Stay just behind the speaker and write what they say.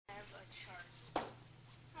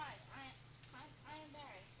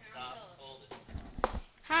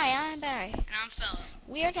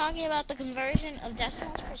We are talking about the conversion of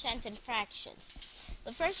decimals, percents, and fractions.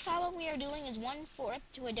 The first problem we are doing is 1/4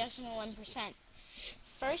 to a decimal and percent.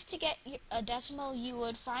 First, to get a decimal, you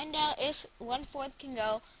would find out if 1/4 can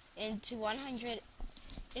go into 100.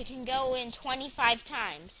 It can go in 25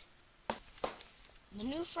 times. The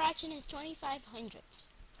new fraction is 25 hundredths.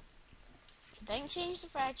 Then change the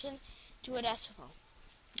fraction to a decimal.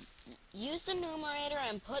 Use the numerator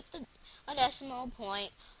and put a decimal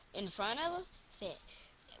point in front of it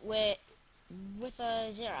with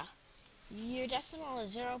a 0. Your decimal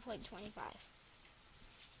is 0.25.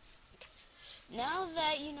 Now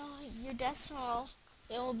that you know your decimal,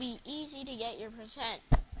 it will be easy to get your percent.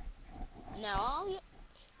 Now all you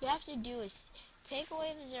have to do is take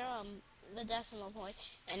away the 0 and the decimal point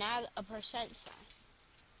and add a percent sign.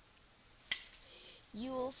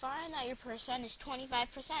 You will find that your percent is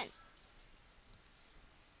 25%.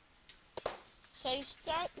 So you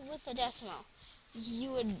start with a decimal.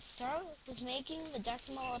 You would start with making the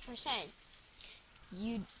decimal a percent.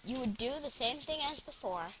 You would do the same thing as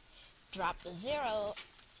before. Drop the 0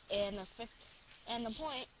 and the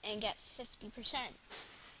point and get 50%.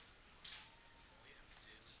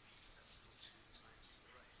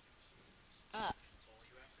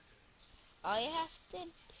 All you have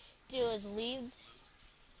to do is leave.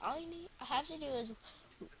 All you have to do is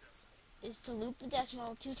to loop the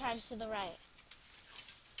decimal 2 times to the right.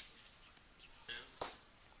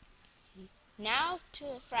 Now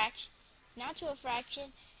to a fraction,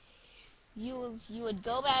 you would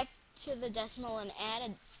go back to the decimal and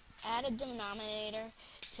add a denominator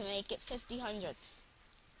to make it 50 hundredths.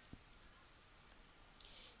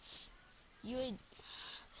 You would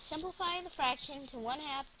simplify the fraction to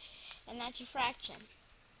 1/2, and that's your fraction.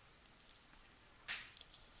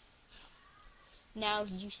 Now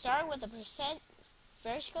you start with a percent.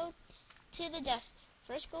 First go to the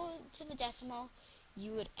decimal.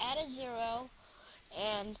 You would add a 0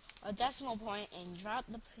 and a decimal point and drop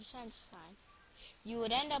the percent sign. You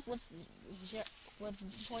would end up with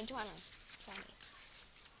 0.20.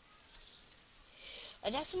 A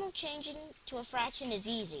decimal changing to a fraction is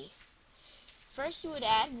easy. First, you would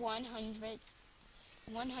add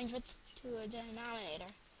 1/100th to a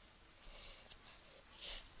denominator.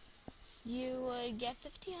 You would get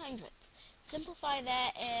 50 hundredths. Simplify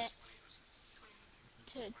that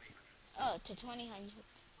to 20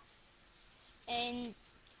 hundredths, and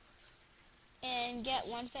get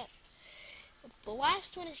 1/5. The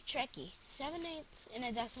last one is tricky. 7/8 in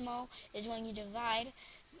a decimal is when you divide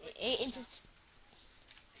 8 into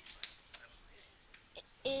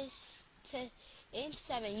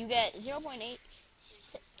 7. You get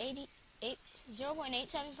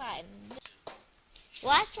 0.875. The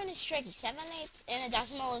last one is tricky. 7/8 in a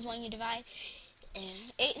decimal is when you divide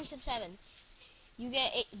 8 into 7. You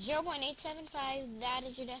get 0.875. That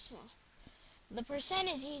is your decimal. The percent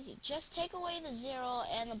is easy. Just take away the 0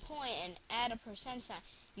 and the point and add a percent sign.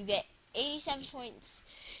 You get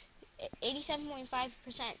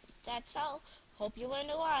 87.5%. That's all. Hope you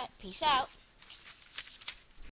learned a lot. Peace out.